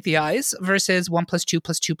Got to Break the Ice versus 1 + 2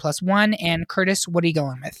 + 2 + 1. And Curtis, what are you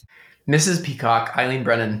going with? Mrs. Peacock, Eileen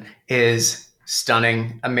Brennan, is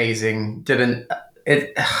stunning, amazing.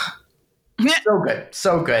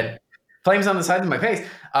 So good. Flames on the sides of my face.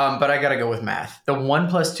 But I gotta go with math. The 1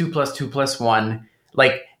 + 2 + 2 + 1,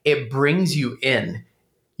 like, it brings you in.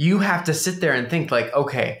 You have to sit there and think like,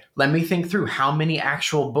 okay, let me think through how many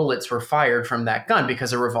actual bullets were fired from that gun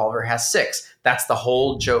because a revolver has 6. That's the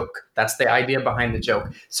whole joke. That's the idea behind the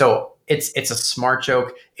joke. So It's a smart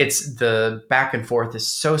joke. It's the back and forth is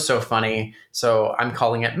so funny. So I'm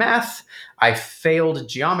calling it math. I failed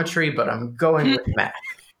geometry, but I'm going with math.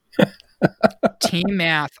 Team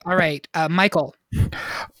math. All right, Michael.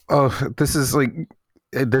 Oh, this is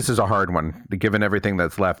a hard one. Given everything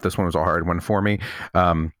that's left, this one was a hard one for me,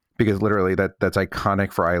 because literally that's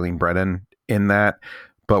iconic for Eileen Brennan in that.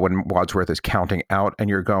 But when Wadsworth is counting out and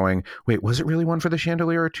you're going, wait, was it really one for the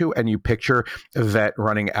chandelier or two? And you picture Yvette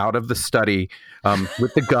running out of the study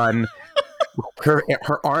with the gun,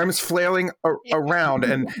 her arms flailing around,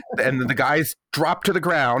 and the guys drop to the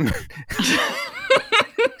ground.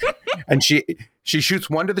 And she shoots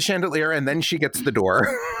one to the chandelier, and then she gets the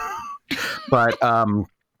door. But I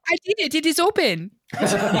did it. It is open.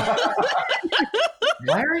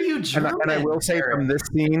 Why are you German? And I will say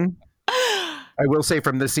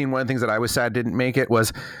from this scene, one of the things that I was sad didn't make it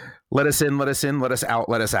was let us in, let us in, let us out,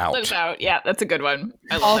 let us out. Let us out. Yeah, that's a good one.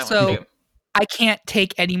 I love Also, that one too. I can't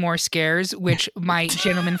take any more scares, which my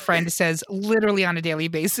gentleman friend says literally on a daily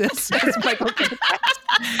basis.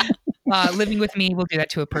 Living with me will do that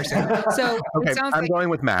to a person. So Okay, it sounds I'm going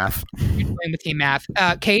with math. you're going with team math.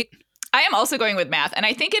 Kate? I am also going with math, and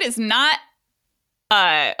I think it is not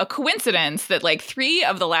a coincidence that like 3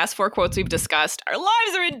 of the last 4 quotes we've discussed, our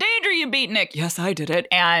lives are in danger, you beatnik. Yes, I did it.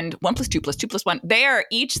 And 1 + 2 + 2 + 1. They are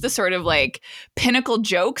each the sort of like pinnacle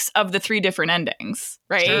jokes of the 3 different endings,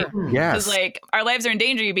 right? Sure. Yes. Because like our lives are in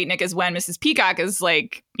danger, you beatnik is when Mrs. Peacock is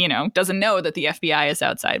like, doesn't know that the FBI is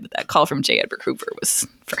outside, but that call from J. Edgar Hoover was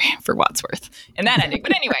for Wadsworth in that ending.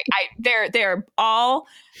 But anyway, they're all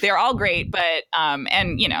great, but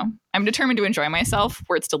I'm determined to enjoy myself.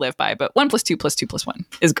 Words to live by, but 1 + 2 + 2 + 1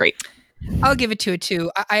 is great. I'll give it to a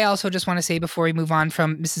 2. I also just want to say before we move on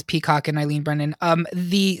from Mrs. Peacock and Eileen Brennan,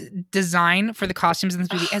 the design for the costumes in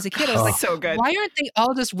this movie, as a kid, I was like, so good. why aren't they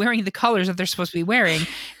all just wearing the colors that they're supposed to be wearing?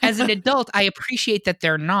 As an adult, I appreciate that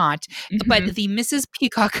they're not, but the Mrs.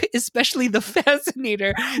 Peacock, especially the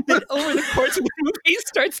fascinator that over the course of the movie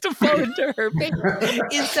starts to fall into her face,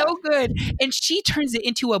 is so good. And she turns it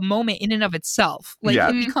into a moment in and of itself. Like, Yeah.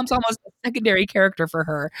 it becomes almost a secondary character for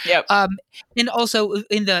her. Yep. And also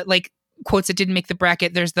in the quotes that didn't make the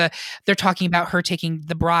bracket, they're talking about her taking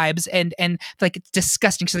the bribes and like it's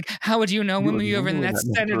disgusting. She's like, how would you know when we were in that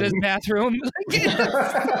senator's bathroom?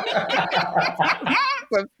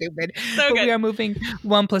 So stupid. So But good. we are moving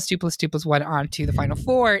 1 + 2 + 2 + 1 on to the final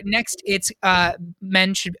 4. Next, it's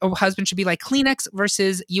husband should be like Kleenex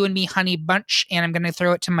versus You and Me Honey Bunch, and I'm going to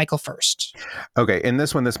throw it to Michael first. Okay, in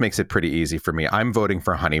this one, this makes it pretty easy for me. I'm voting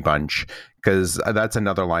for Honey Bunch because that's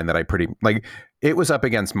another line that I pretty like. It was up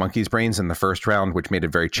against Monkey's Brains in the first round, which made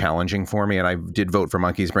it very challenging for me, and I did vote for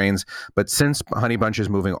Monkey's Brains. But since Honey Bunch is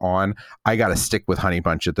moving on, I got to stick with Honey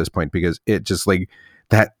Bunch at this point because it just like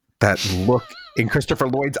that look in Christopher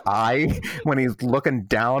Lloyd's eye when he's looking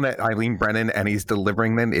down at Eileen Brennan and he's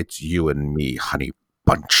delivering them. It's you and me, Honey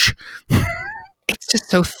Bunch. It's just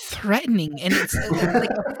so threatening, and it's like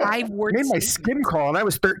a 5-word Made my statement. skin crawl, and I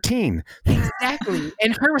was 13. Exactly.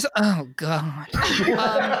 And her was, oh God.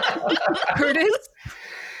 Curtis?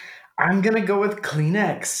 I'm gonna go with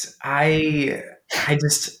Kleenex. I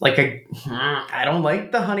just I don't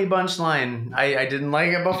like the Honey Bunch line. I didn't like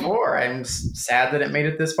it before. I'm sad that it made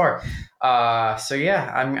it this far. So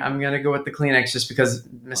yeah, I'm gonna go with the Kleenex just because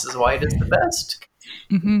Mrs. White is the best.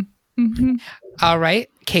 All right,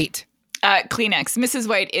 Kate. Kleenex. Mrs.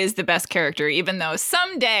 White is the best character, even though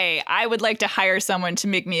someday I would like to hire someone to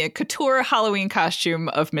make me a couture Halloween costume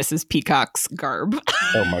of Mrs. Peacock's garb.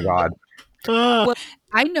 Oh my God. Well,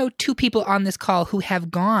 I know 2 people on this call who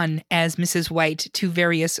have gone as Mrs. White to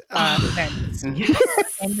various events. And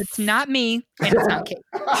it's not me, and it's not Kate.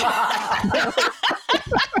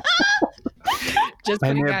 Just I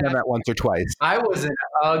putting may have that done out. that once or twice. I was an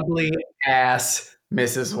ugly ass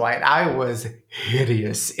Mrs. White. I was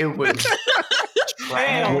hideous. It was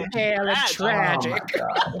tragic. Pale and tragic. Oh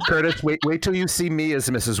my God. Curtis, wait till you see me as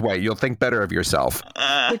Mrs. White. You'll think better of yourself.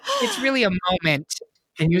 It's really a moment.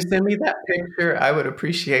 Can you send me that picture? I would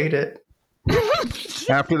appreciate it.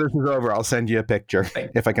 After this is over, I'll send you a picture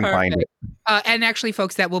if I can find it. And actually,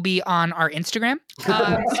 folks, that will be on our Instagram.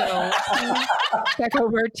 So check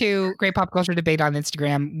over to Great Pop Culture Debate on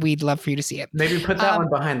Instagram. We'd love for you to see it. Maybe put that one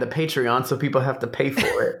behind the Patreon so people have to pay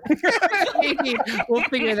for it. Maybe. We'll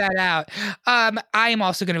figure that out. I am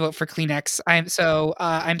also going to vote for Kleenex.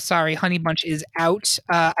 I'm sorry, Honey Bunch is out.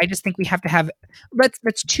 I just think we have to have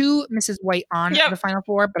let's 2 Mrs. White on the final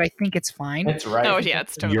 4, but I think it's fine. That's right. Oh, yeah,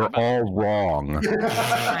 it's totally You're fine. all wrong.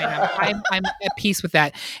 I'm at peace with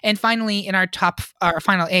that. And finally, in our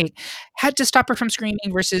final 8, Had to Stop Her from Screaming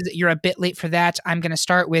versus You're a Bit Late for That. I'm going to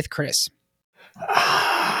start with Chris.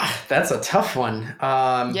 That's a tough one.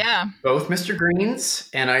 Yeah. Both Mr. Greens,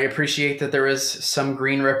 and I appreciate that there is some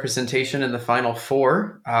green representation in the final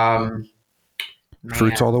four.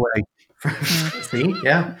 Fruits all the way. See?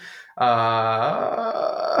 Yeah.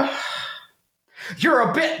 You're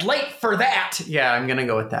a bit late for that. Yeah, I'm going to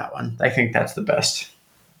go with that one. I think that's the best.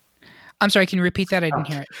 I'm sorry, can you repeat that? I didn't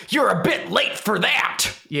hear it. You're a bit late for that.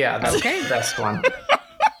 Yeah, that's the best one.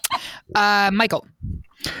 Michael.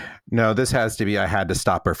 No, this has to be I had to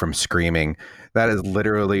stop her from screaming. That is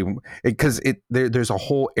literally because there's a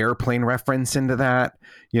whole airplane reference into that.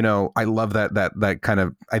 You know, I love that kind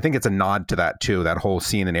of, I think it's a nod to that too, that whole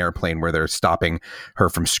scene in Airplane where they're stopping her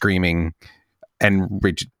from screaming.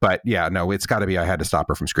 But yeah, no, it's got to be I had to stop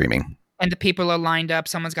her from screaming. And the people are lined up.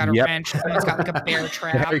 Someone's got a wrench. Someone's got like a bear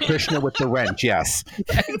trap. Hare Krishna with the wrench, yes.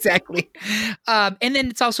 Yeah, exactly. And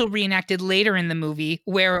then it's also reenacted later in the movie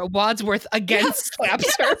where Wadsworth again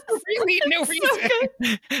slaps her for really no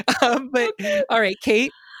reason. But all right,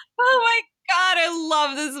 Kate. Oh my God, I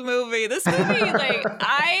love this movie. This movie, like,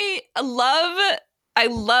 I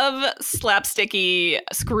love slapsticky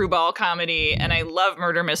screwball comedy, and I love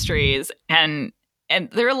murder mysteries, and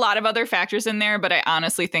there are a lot of other factors in there, but I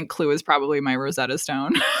honestly think Clue is probably my Rosetta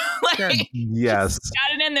Stone. Yes.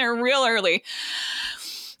 Got it in there real early.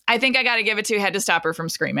 I think I got to give it to Had to Stop Her from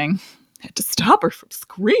Screaming. Had to stop her from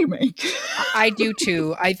screaming. I do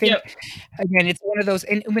too. I think, again, it's one of those,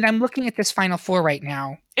 and when I'm looking at this final four right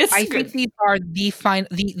now, I think these are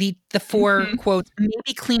the four quotes.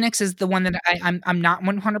 Maybe Kleenex is the one that I'm not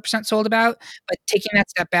 100% sold about, but taking that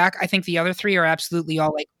step back, I think the other three are absolutely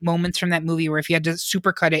all like moments from that movie where if you had to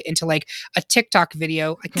supercut it into like a TikTok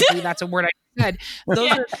video, I can believe that's a word I said.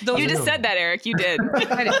 You just said that, Eric. You did.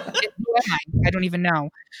 I don't even know.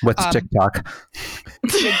 What's TikTok?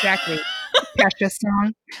 Exactly. Kesha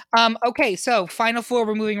song. Okay, so final four,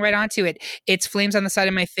 we're moving right on to it. It's Flames on the Side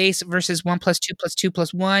of My Face versus 1 + 2 + 2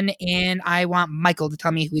 + 1, and I want Michael to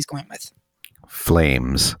tell me who he's going with.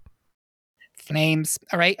 Flames.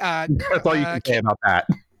 All right. That's all you can say about that.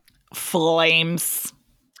 Flames.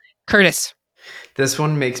 Curtis. This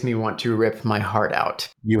one makes me want to rip my heart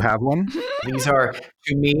out. You have one? These are,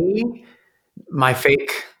 to me, my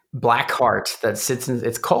fake black heart that sits in,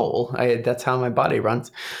 it's coal. That's how my body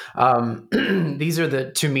runs. These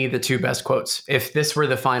are to me, the two best quotes. If this were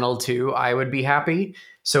the final two, I would be happy.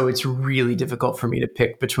 So it's really difficult for me to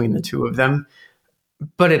pick between the two of them,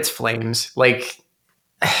 but it's Flames. Like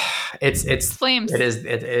it's Flames.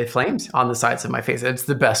 It Flames on the sides of my face. It's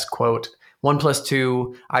the best quote. 1 +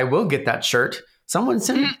 2. I will get that shirt. Someone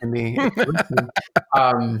sent it to me.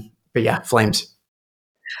 But yeah, Flames.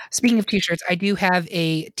 Speaking of t-shirts, I do have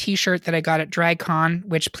a t-shirt that I got at DragCon,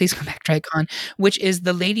 which please come back DragCon, which is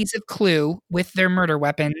the ladies of Clue with their murder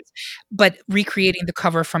weapons, but recreating the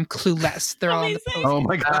cover from Clueless. They're all in the poster. Oh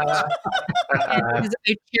my God. It is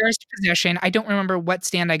a cherished possession. I don't remember what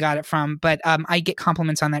stand I got it from, but I get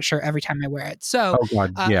compliments on that shirt every time I wear it. So, oh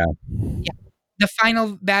God, yeah. The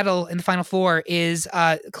final battle in the final four is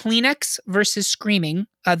Kleenex versus Screaming.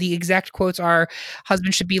 The exact quotes are,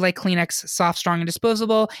 husband should be like Kleenex, soft, strong, and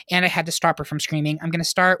disposable, and I had to stop her from screaming. I'm going to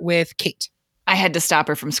start with Kate. I had to stop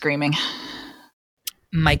her from screaming.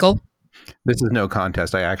 Michael? This is no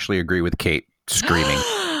contest. I actually agree with Kate. Screaming.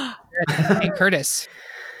 Hey, Curtis?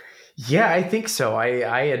 Yeah, I think so.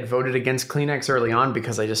 I had voted against Kleenex early on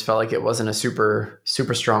because I just felt like it wasn't a super,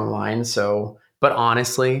 super strong line. So, but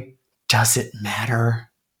honestly, does it matter?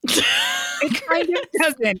 It kind of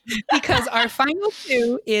doesn't, because our final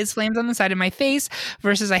two is Flames on the Side of My Face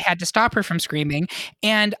versus I had to stop her from screaming.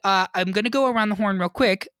 And I'm going to go around the horn real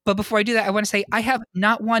quick. But before I do that, I want to say I have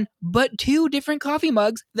not one, but two different coffee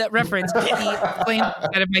mugs that reference the Flames on the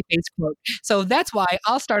Side of My Face quote. So that's why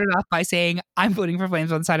I'll start it off by saying I'm voting for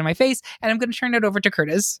Flames on the Side of My Face. And I'm going to turn it over to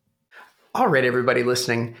Curtis. All right, everybody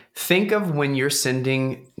listening, think of when you're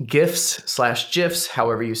sending GIFs/GIFs,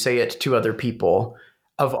 however you say it, to other people.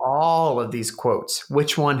 Of all of these quotes,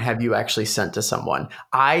 which one have you actually sent to someone?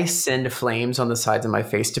 I send Flames on the sides of my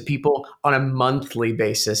face to people on a monthly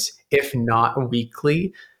basis, if not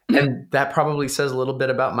weekly. And that probably says a little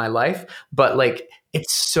bit about my life, but like,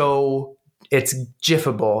 it's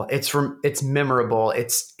GIFable. It's memorable.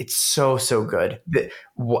 It's so good.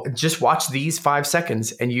 Just watch these 5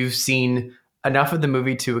 seconds and you've seen enough of the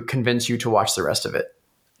movie to convince you to watch the rest of it.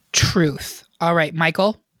 Truth. All right,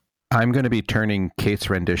 Michael. I'm going to be turning Kate's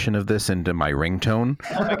rendition of this into my ringtone.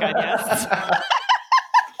 Oh my God, yes.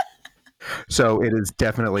 So it is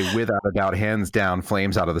definitely, without a doubt, hands down,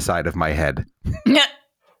 Flames out of the side of my head.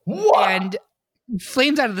 What? And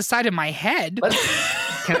Flames out of the side of my head?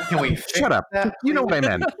 Can we shut up? That, you know what I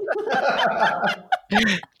meant.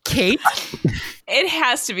 Kate? It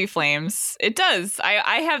has to be Flames. It does.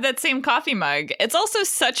 I have that same coffee mug. It's also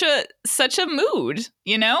such a mood,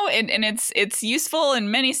 you know, and it's useful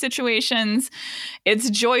in many situations. It's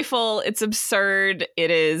joyful. It's absurd.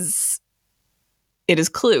 It is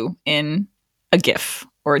Clue in a GIF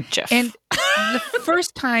or a GIF. And the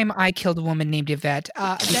first time I killed a woman named Yvette,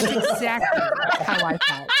 that's exactly how I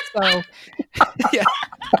felt. So, yeah.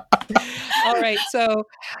 All right. So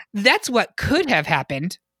that's what could have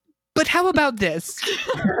happened. But how about this?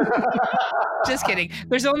 Just kidding.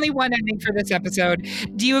 There's only one ending for this episode.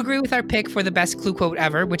 Do you agree with our pick for the best Clue quote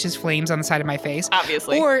ever, which is flames on the side of my face?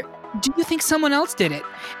 Obviously. Or do you think someone else did it?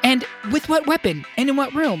 And with what weapon? And in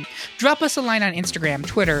what room? Drop us a line on Instagram,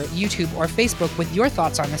 Twitter, YouTube, or Facebook with your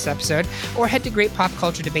thoughts on this episode, or head to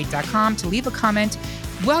greatpopculturedebate.com to leave a comment.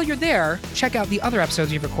 While you're there, check out the other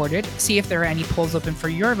episodes we've recorded, see if there are any polls open for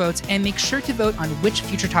your votes, and make sure to vote on which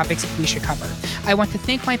future topics we should cover. I want to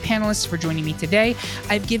thank my panelists for joining me today.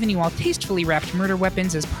 I've given you all tastefully wrapped murder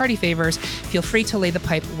weapons as party favors. Feel free to lay the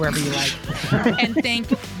pipe wherever you like. And thank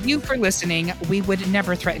you for listening. We would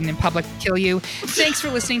never threaten in public to kill you. Thanks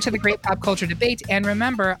for listening to the Great Pop Culture Debate. And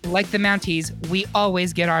remember, like the Mounties, we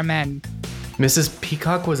always get our men. Mrs.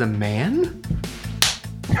 Peacock was a man?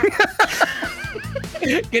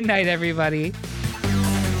 Good night, everybody.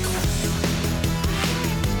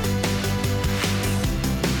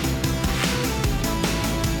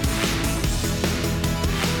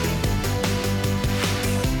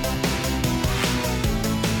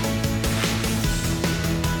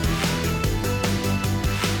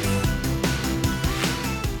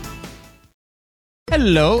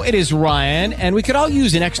 Hello, it is Ryan, and we could all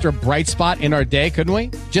use an extra bright spot in our day, couldn't we?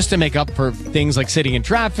 Just to make up for things like sitting in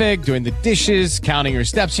traffic, doing the dishes, counting your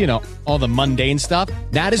steps, you know, all the mundane stuff.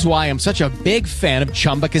 That is why I'm such a big fan of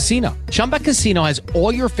Chumba Casino. Chumba Casino has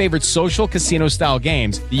all your favorite social casino-style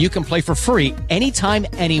games that you can play for free anytime,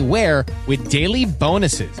 anywhere with daily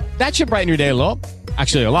bonuses. That should brighten your day a little.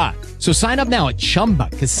 Actually, a lot. So sign up now at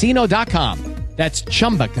ChumbaCasino.com. That's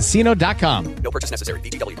ChumbaCasino.com. No purchase necessary.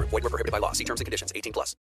 VGW Group. Void where prohibited by law. See terms and conditions. 18+.